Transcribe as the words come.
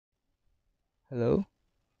Hello?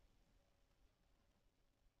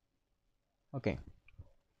 Okay.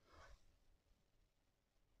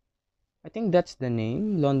 I think that's the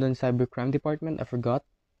name. London Cybercrime Department. I forgot.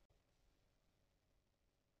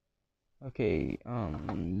 Okay.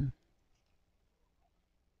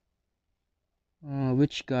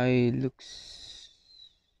 Which guy looks.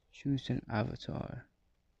 Choose an avatar.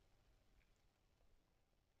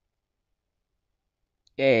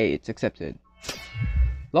 Yay, it's accepted.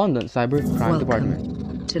 London Cybercrime Department.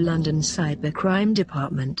 Welcome to London Cybercrime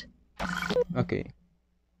Department. Okay.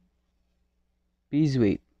 Please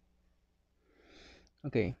wait.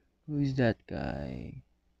 Okay. Who is that guy?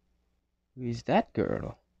 Who is that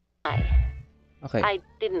girl? Hi. Okay. I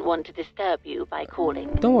didn't want to disturb you by calling.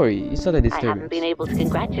 Don't worry, it's not a I haven't been disturbance. able to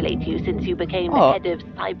congratulate you since you became the Oh, head of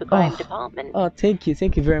Cybercrime oh, Department. oh, thank you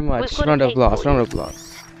very We've much. got a Round of case applause, for round you. of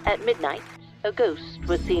applause. At midnight, a ghost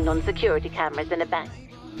was seen on security cameras in a bank.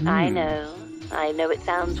 I know it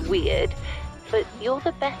sounds weird, but you're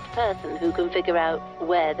the best person who can figure out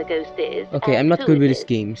where the ghost is Okay, and I'm not who good it with is. these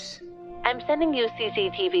games. I'm sending you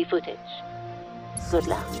CCTV footage. Good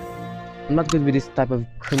luck. I'm not good with this type of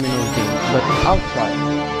criminal games, but I'll try.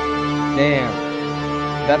 Damn,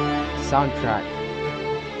 that soundtrack.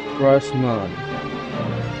 Grossman,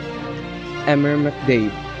 Emmer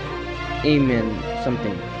McDade, Amen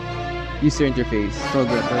something. User interface, so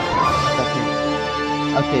good.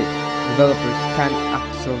 Okay, developers can't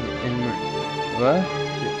Axel and what?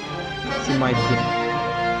 See my thing.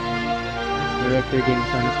 Director, game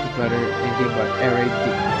designer, scriptwriter, and game by R.A.D.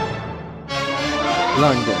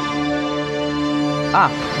 London.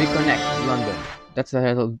 Reconnect London. That's the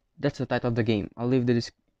title. That's the title of the game. I'll leave the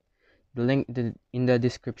link in the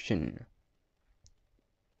description.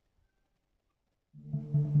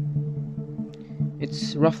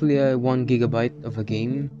 It's roughly a 1 gigabyte of a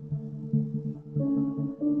game.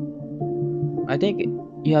 I think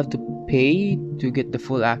you have to pay to get the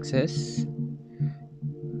full access.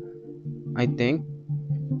 I think.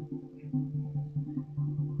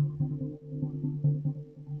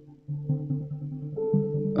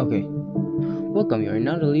 Okay. Welcome, you are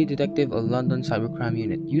now the lead detective of London Cybercrime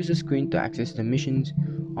Unit. Use the screen to access the missions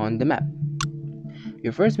on the map.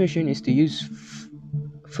 Your first mission is to use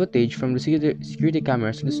footage from the security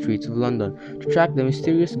cameras on the streets of London to track the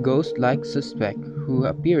mysterious ghost-like suspect who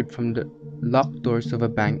appeared from the locked doors of a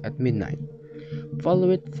bank at midnight. Follow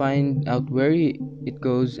it, find out where it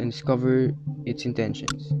goes, and discover its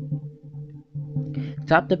intentions.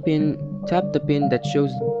 Tap the pin that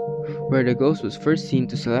shows where the ghost was first seen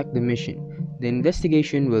to select the mission. The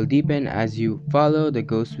investigation will deepen as you follow the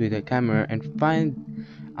ghost with a camera and find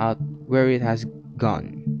out where it has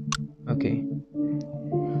gone. Okay.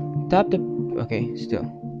 Tap the okay, still.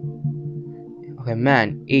 Okay,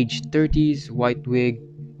 man, age 30s, white wig,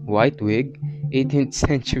 18th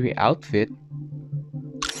century outfit.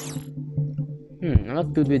 I'm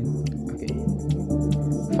not good with. Okay.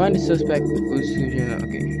 Find the suspect who's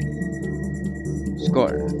okay.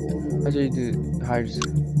 Score. How do you do hard?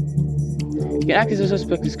 You can access the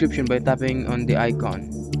suspect description by tapping on the icon.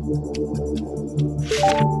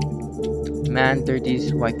 Man,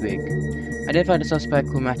 30s, white wig. Identify the suspect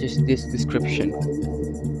who matches this description.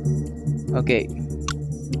 Okay.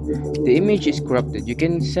 The image is corrupted. You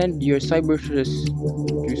can send your cyber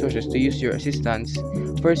resources to use your assistance.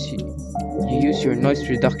 First, you use your noise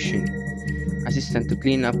reduction assistant to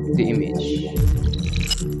clean up the image.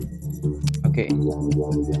 Okay.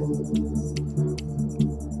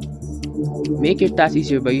 Make your task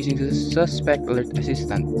easier by using the suspect alert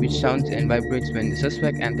assistant, which sounds and vibrates when the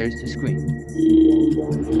suspect enters the screen.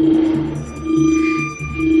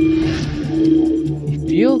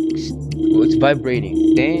 If you oh, it's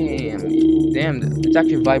vibrating. Damn, it's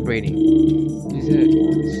actually vibrating.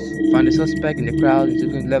 Find the suspect in the crowd in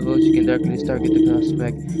different levels. You can directly target the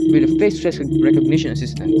suspect with a face recognition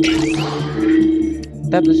assistant.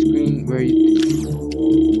 Tap the screen where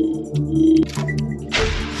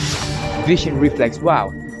vision reflex.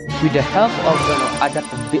 Wow! With the help of I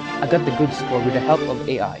got the good score with the help of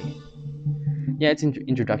AI. Yeah, it's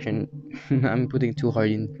introduction. I'm putting too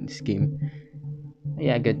hard in this game.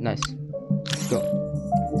 Yeah, good, nice. Let's go.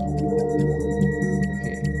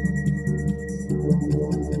 Okay.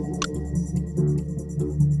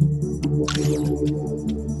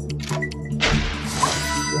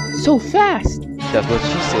 So fast! That's what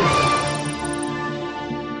she said.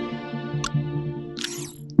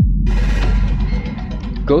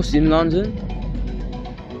 Ghost in London?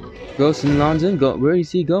 Ghost in London? Where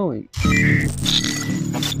is he going?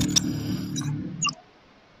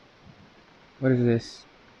 What is this?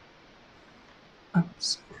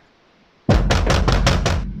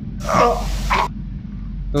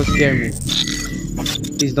 Don't scare me.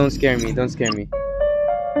 Please don't scare me. Don't scare me.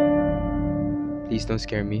 Please don't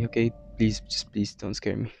scare me, okay? Please, just please don't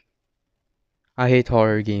scare me. I hate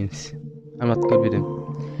horror games. I'm not good with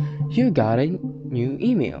them. You got a new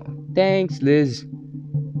email. Thanks, Liz.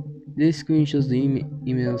 This screen shows the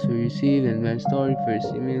emails we received and when story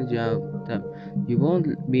first email job. You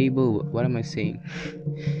won't be able. What am I saying?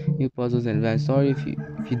 New puzzles and advanced story if you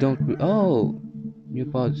don't. New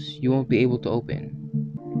puzzles you won't be able to open.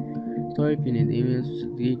 Story if you need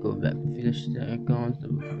emails. Go back. Finish the account.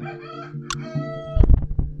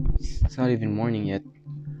 It's not even morning yet.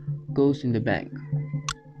 Ghost in the bank.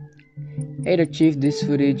 Hey there, Chief. This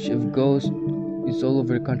footage of ghosts is all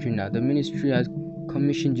over the country now. The ministry has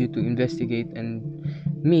commissioned you to investigate and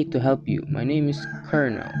me to help you. My name is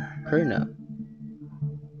Colonel. Colonel?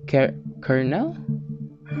 Colonel?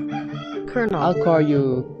 Colonel. I'll call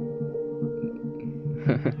you...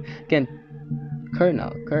 Again,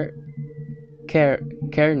 Colonel. Colonel.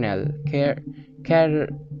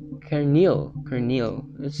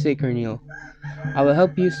 Let's say Colonel. I will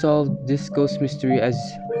help you solve this ghost mystery as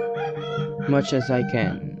much as I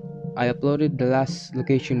can. I uploaded the last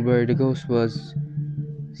location where the ghost was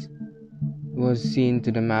seen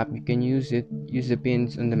to the map. You can use the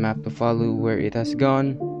pins on the map to follow where it has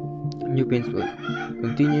gone. New pins will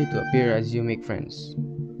continue to appear as you make friends.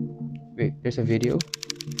 Wait, there's a video?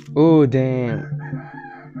 Oh damn.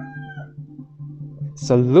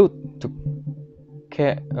 Salute to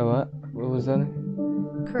what was that?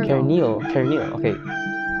 Kernil. Okay.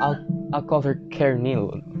 I'll call her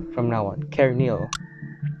Kernil from now on. Kernil.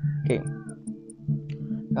 Okay.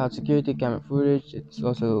 Cloud security, camera footage, it's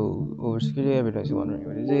also over security, everyone's wondering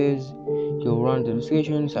what it is. You'll run the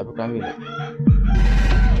investigation, cybercrime unit.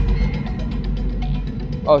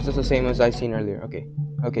 Oh, it's just the same as I seen earlier. Okay.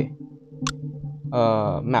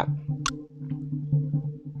 Map.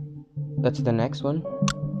 That's the next one.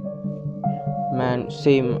 Man,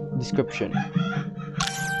 same description.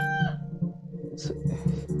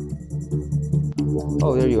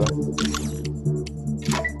 Oh, there you are.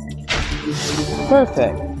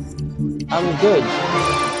 Perfect. I'm good.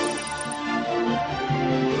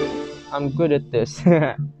 I'm good at this.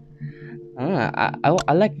 I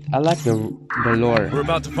like the lore. We're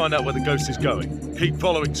about to find out where the ghost is going. Keep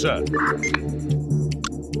following, sir.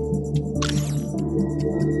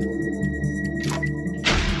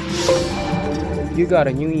 You got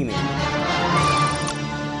a new email.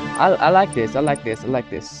 I like this. I like this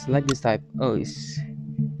type. Oh, it's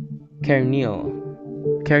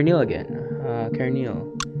Kernil again. Kernil.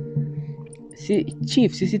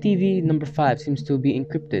 Chief, CCTV number 5 seems to be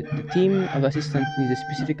encrypted. The team of assistants needs a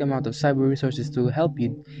specific amount of cyber resources to help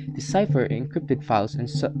you decipher encrypted files and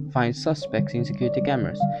find suspects in security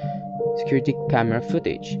camera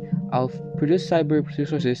footage. I'll produce cyber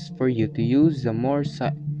resources for you to use. The more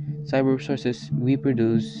cyber resources we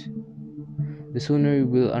produce, the sooner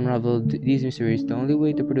we'll unravel these mysteries. The only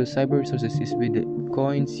way to produce cyber resources is with the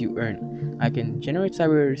coins you earn. I can generate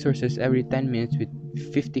cyber resources every 10 minutes with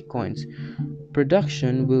 50 coins.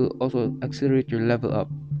 Production will also accelerate your level up.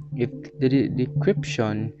 If the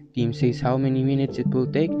decryption team says how many minutes it will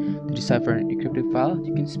take to decipher an encrypted file,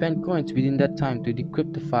 you can spend coins within that time to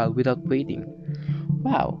decrypt the file without waiting.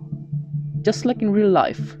 Wow. Just like in real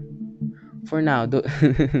life. For now, though,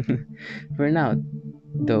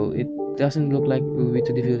 it doesn't look like we'll be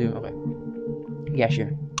too difficult. Okay. Yeah,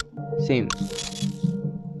 sure. Same.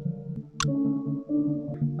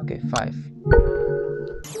 Okay, 5.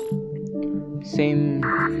 Same.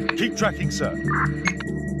 Keep tracking, sir.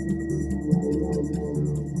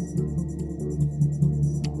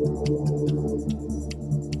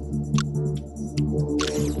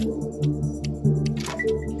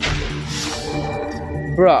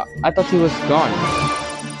 Bruh, I thought he was gone.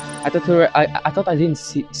 I thought I didn't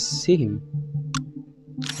see him.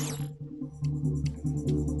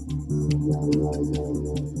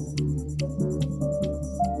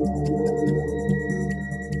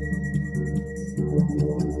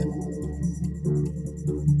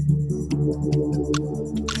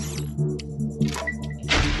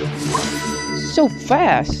 So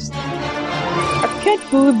fast! I can't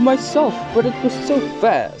believe myself, but it was so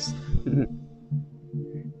fast.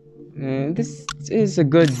 This is a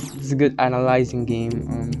good analyzing game.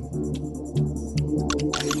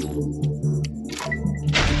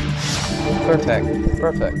 Perfect.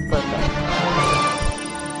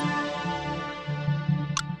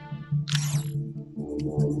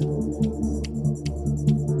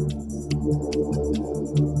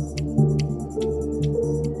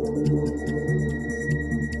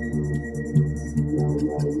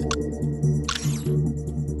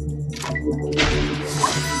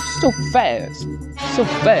 So fast! So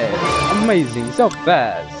fast! Amazing! So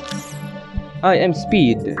fast! I am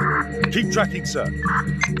speed. Keep tracking, sir.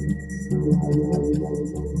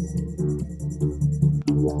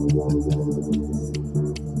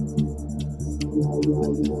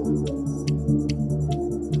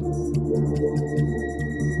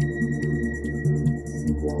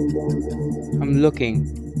 I'm looking.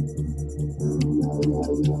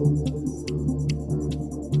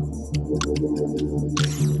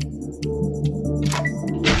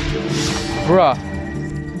 Bruh.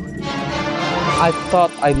 I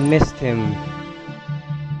thought I missed him.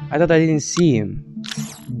 I thought I didn't see him.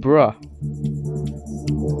 Bruh.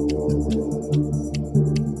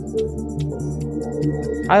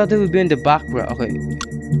 I thought he would be in the background. Okay.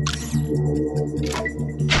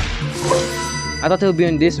 I thought he'll be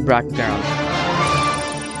in this background.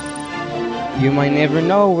 You might never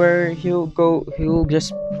know where he'll go. He'll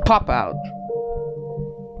just pop out.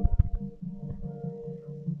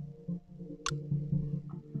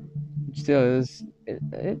 Still,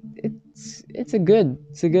 it's a good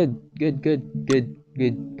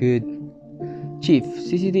Chief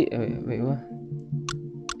CCD. Wait, what?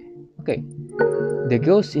 Okay, the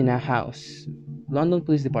ghost in a house. London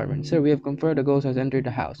Police Department. Sir, we have confirmed the ghost has entered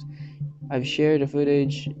the house. I've shared the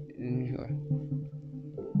footage.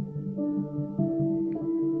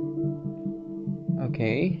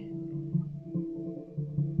 Okay.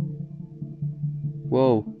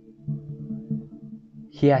 Whoa.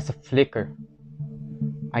 He has a flicker.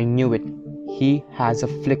 I knew it. He has a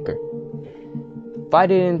flicker. If I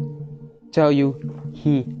didn't tell you,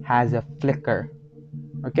 he has a flicker.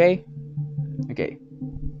 Okay? Okay.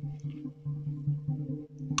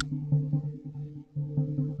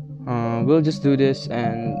 We'll just do this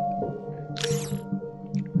and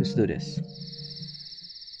let's do this.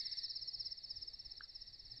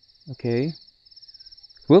 Okay.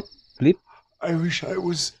 Whoop, bleep. I wish I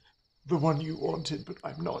was the one you wanted, but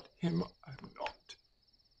I'm not him. I'm not.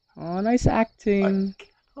 Oh, nice acting.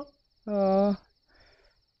 Oh,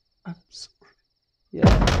 I'm sorry.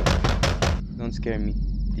 yeah. Don't scare me,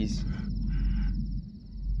 please.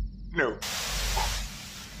 No.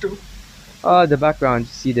 Don't. Oh, the background.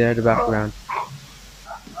 See there, the background.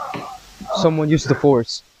 Someone used the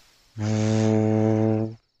force.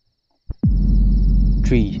 3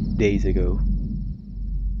 days ago.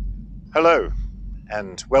 Hello,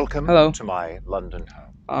 and welcome Hello. to my London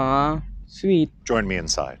home. Sweet. Join me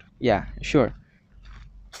inside. Yeah, sure.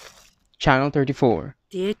 Channel 34.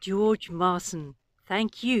 Dear George Marson,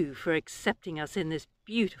 thank you for accepting us in this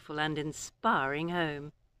beautiful and inspiring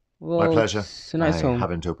home. Well, My pleasure. It's a nice I home.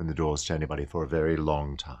 haven't opened the doors to anybody for a very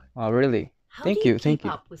long time. Oh, really? How Thank do you you, thank keep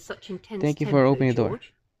you. up with such intense Thank you for tempo, opening the door.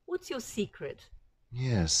 George? What's your secret?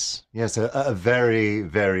 Yes, a very,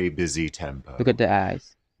 very busy tempo. Look at the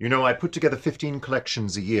eyes. You know, I put together 15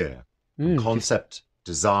 collections a year. From concept,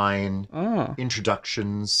 design, Ah,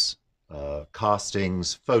 introductions,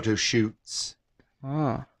 castings, photo shoots.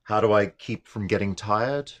 ah. How do I keep from getting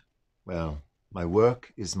tired? Well, my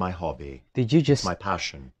work is my hobby. Did you It's just my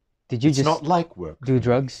passion. did you It's just not like work. do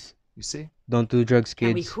drugs? You see? Don't do drugs,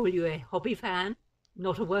 Can we kids. call you a hobby fan,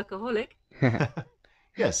 not a workaholic?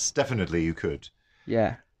 Yes, definitely you could.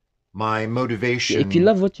 Yeah. My motivation If you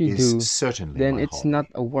love what you is do, certainly then my it's hobby. not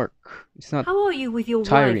a work. It's not. How are you with your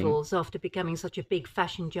Tiring. rivals after becoming such a big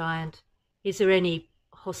fashion giant? Is there any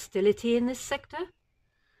hostility in this sector?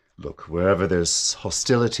 Look, wherever there's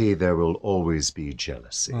hostility, there will always be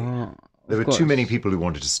jealousy. Ah, There of were too many course. people who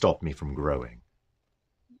wanted to stop me from growing.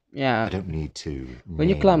 Yeah. I don't need to When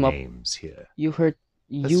you name climb up, names here. you hurt.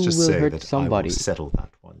 Let's You just will say hurt that somebody. I will settle that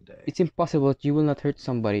one day. It's impossible that you will not hurt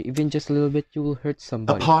somebody. Even just a little bit, you will hurt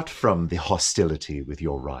somebody. Apart from the hostility with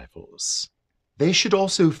your rivals, they should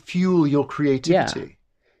also fuel your creativity.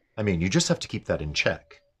 I mean, you just have to keep that in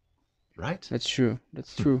check, right? That's true.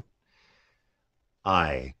 That's true.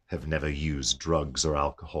 I have never used drugs or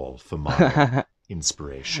alcohol for my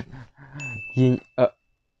inspiration.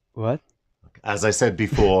 What? As I said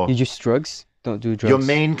before, You use drugs? Don't do drugs. your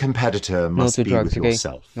main competitor must to be drugs, with okay?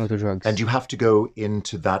 yourself. No to drugs. And you have to go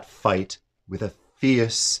into that fight with a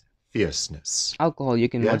fierceness. Alcohol, you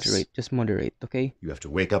can Yes. moderate. Just moderate, okay? You have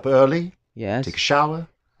to wake up early, Yes. take a shower,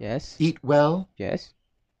 Yes. eat well, Yes.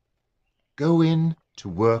 go in to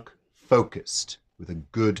work focused with a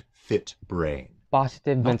good, fit brain.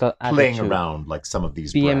 Positive Not mental playing attitude. around like some of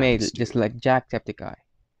these BMA, brands do. just like Jacksepticeye.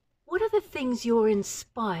 What are the things you're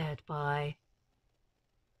inspired by?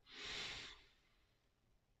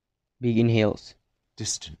 Big inhales.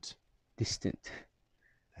 Distant. Distant.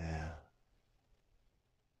 Yeah.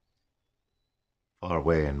 Far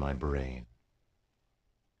away in my brain.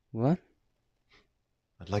 What?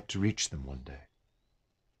 I'd like to reach them one day.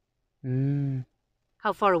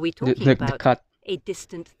 How far are we talking The about? cut. A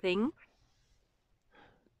distant thing?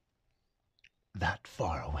 That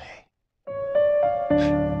far away.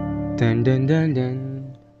 Dun dun dun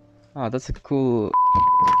dun. Oh, that's a cool.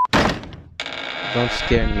 Don't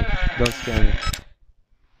scare me. Don't scare me.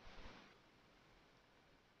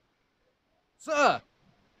 Sir!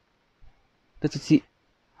 That's see.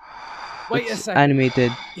 Wait a That's second.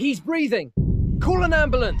 animated. He's breathing! Call an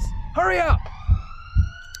ambulance! Hurry up!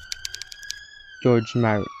 George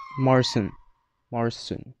Morrison.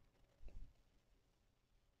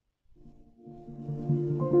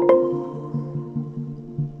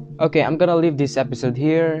 Okay, I'm gonna leave this episode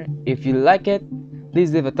here. If you like it,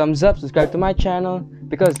 please leave a thumbs up, subscribe to my channel,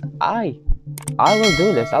 because I will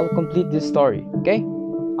do this. I will complete this story, okay?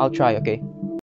 I'll try, okay?